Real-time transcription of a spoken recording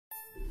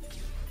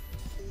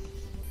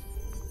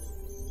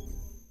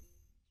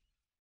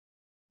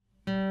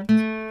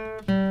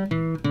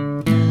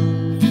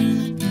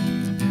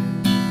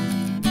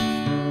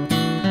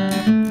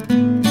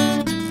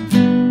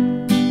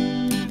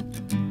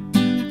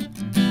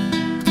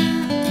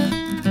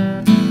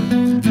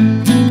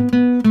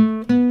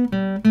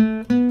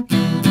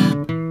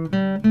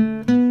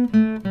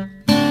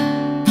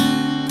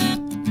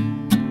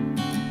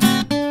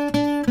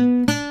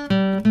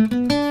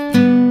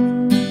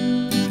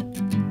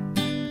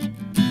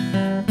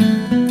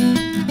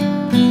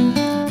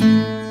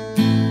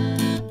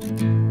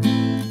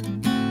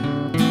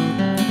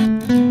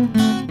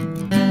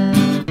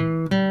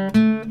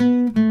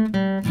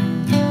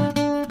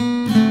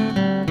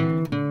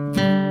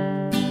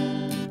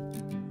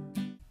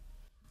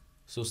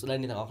សួស្តី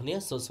អ្នកទាំងអស់គ្នា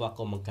សូមស្វាគ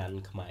មន៍មកកាន់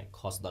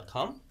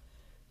Khmer.com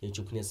យើង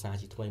ជួបគ្នាសារ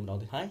ជាថ្មីម្ដង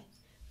ទៀតហើយ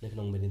នៅក្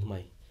នុងមេរៀនថ្មី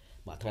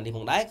បាទថ្ងៃនេះផ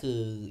ងដែរគឺ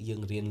យើ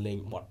ងរៀនលេង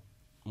បទ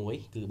មួយ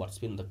គឺបទ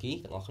Spin the Key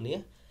ទាំងអស់គ្នា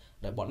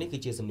ដែលបទនេះគឺ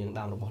ជាសំនៀង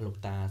ដើមរបស់លោក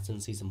តាស៊ិន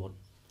ស៊ីសមុទ្រ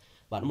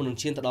បាទមុននឹង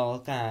ឈានទៅដល់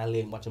ការ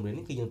លេងបទចម្រៀង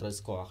នេះគឺយើងត្រូវ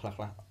ស្គាល់ខ្លះ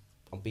ៗ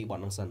អំពីបទ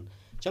ហ្នឹងសិន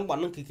អញ្ចឹងបទ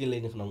ហ្នឹងគឺគេលេ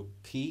ងនៅក្នុង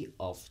Key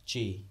of G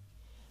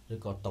ឬ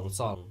ក៏តង់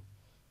សង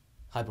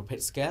ហើយប្រភេទ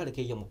scale ដែល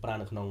គេយកមកប្រើ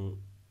នៅក្នុង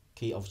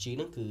Key of G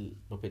ហ្នឹងគឺ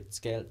ប្រភេទ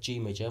scale G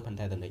major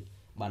pentatonic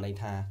បានន័យ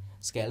ថា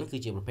scale ហ្នឹងគឺ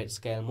ជាប្រភេទ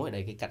scale មួយដែ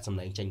លគេកាត់សំ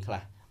ឡេងចេញខ្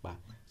លះបាទ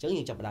អញ្ចឹង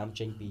យើងចាប់ផ្ដើម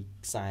ចេញពី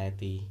ខ្សែ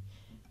ទី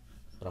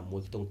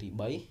6ខ្ទង់ទី3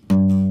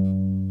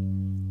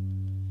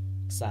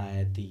ខ្សែ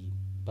ទី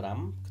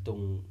5ខ្ទ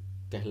ង់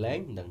កេះលែង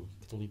និង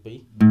ខ្ទង់ទី2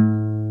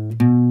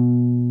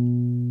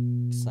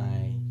ខ្សែ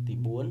ទី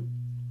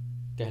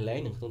4កេះលែង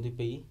និងខ្ទង់ទី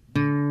2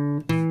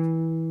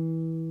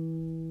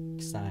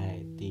ខ្សែ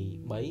ទី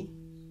3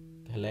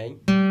កេះលែង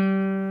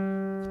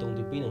ខ្ទង់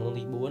ទី2និងខ្ទង់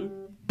ទី4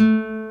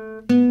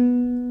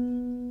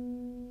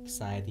ខ្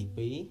សែទី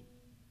2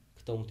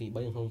ខ្ទង់ទី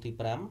3និងខ្ទង់ទី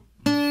5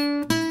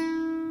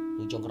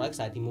និងចុងក្រោយខ្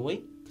សែទី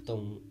1ខ្ទ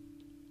ង់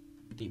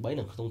ទី3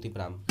និងខ្ទង់ទី5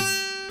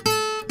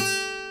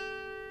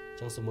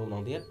ចុងសម្រួលម្ដ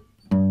ងទៀត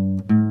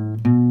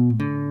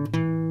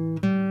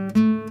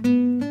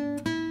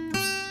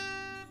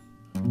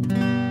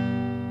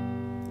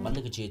បាទ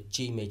នេះគឺជា G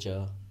major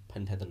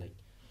pentatonic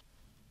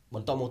ប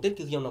ន្តមកទៀត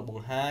គឺខ្ញុំនឹងប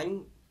ង្ហាញ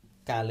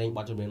ការលេងប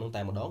ទចម្រៀងនោះ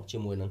តែម្ដងជា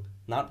មួយនឹង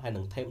note ហើយ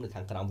នឹង tape នៅ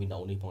ខាងក្រោមវីដេ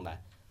អូនេះផងដែរ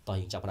តោះ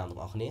យើងចាប់ផ្ដើមទាំ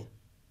ងអស់គ្នា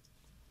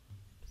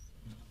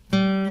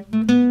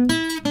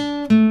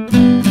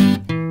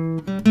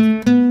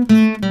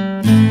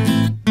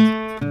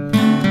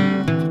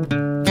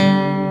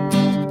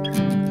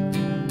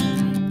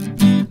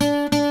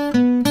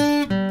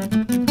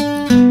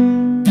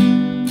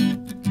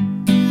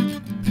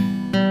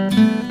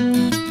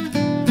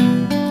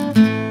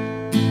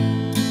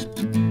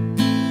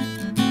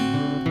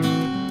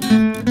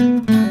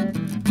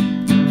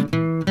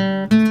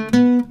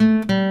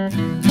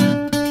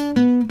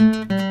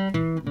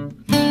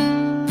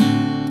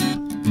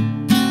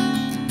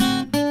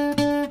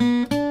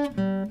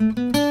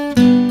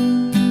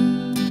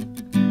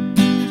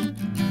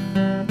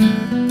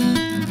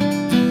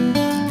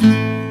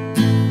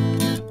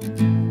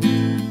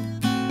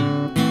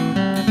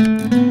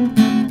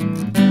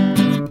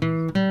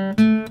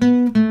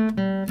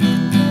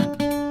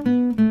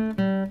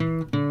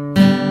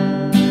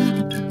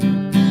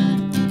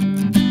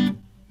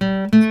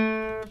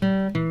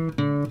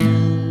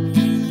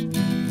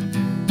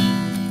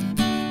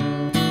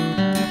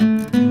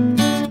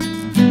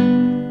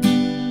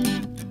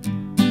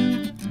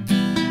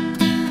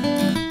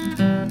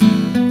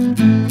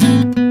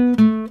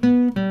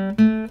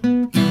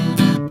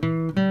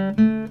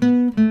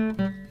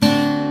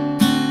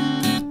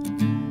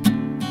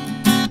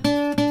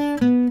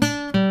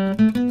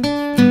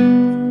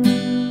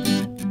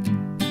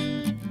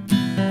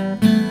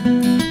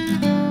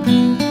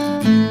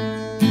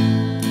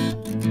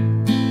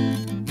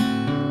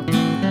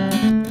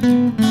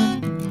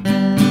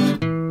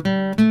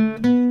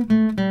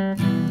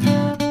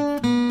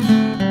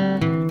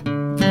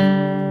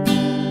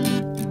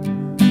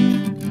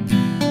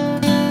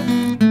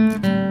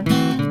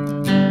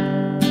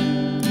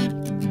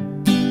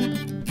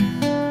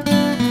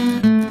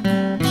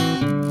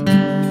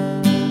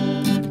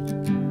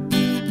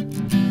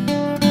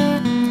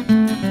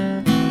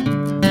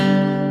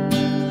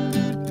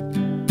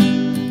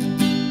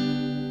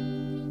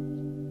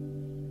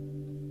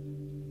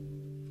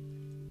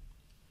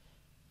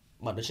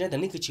បាទដូច្នេះតែ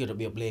នេះគឺជារ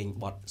បៀបលេង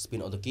បទ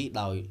Spin the Key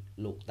ដោយ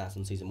លោកតាស៊ិ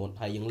នស៊ីសមុទ្រ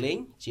ហើយយើងលេង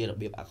ជារ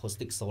បៀប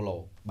acoustic solo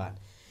បាទអ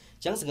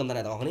ញ្ចឹងសង្ឃឹមថា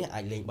អ្នកទាំងអស់គ្នាអា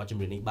ចលេងបទច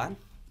ម្រៀងនេះបាន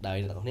ដោយ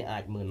អ្នកទាំងអស់គ្នាអា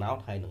ចមើល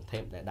note ហើយនឹង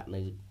tape ដែលដាក់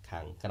នៅខា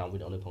ងក្រោមវី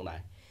ដេអូនេះផងដែរ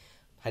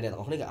ហើយអ្នកទាំង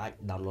អស់គ្នាក៏អាច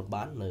download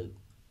បាននៅ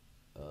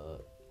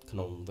ក្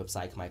នុង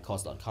website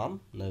khmer.com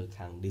នៅ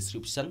ខាង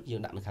description យើ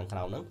ងដាក់នៅខាងក្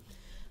រោមហ្នឹង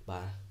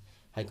បាទ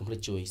ហើយកុំភ្លេច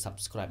ជួយ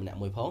subscribe ម្នាក់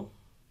មួយផង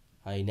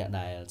ហើយអ្នក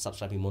ដែល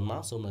subscribe ពីមុនម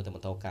កសូមនៅតែប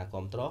ន្តការ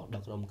គាំទ្រដ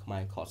ល់ក្រុម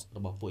Khmer Chords រ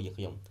បស់ពួកយើង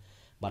ខ្ញុំ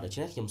បាទដូច្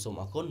នេះខ្ញុំសូម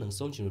អរគុណនិង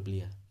សូមជម្រាប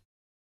លា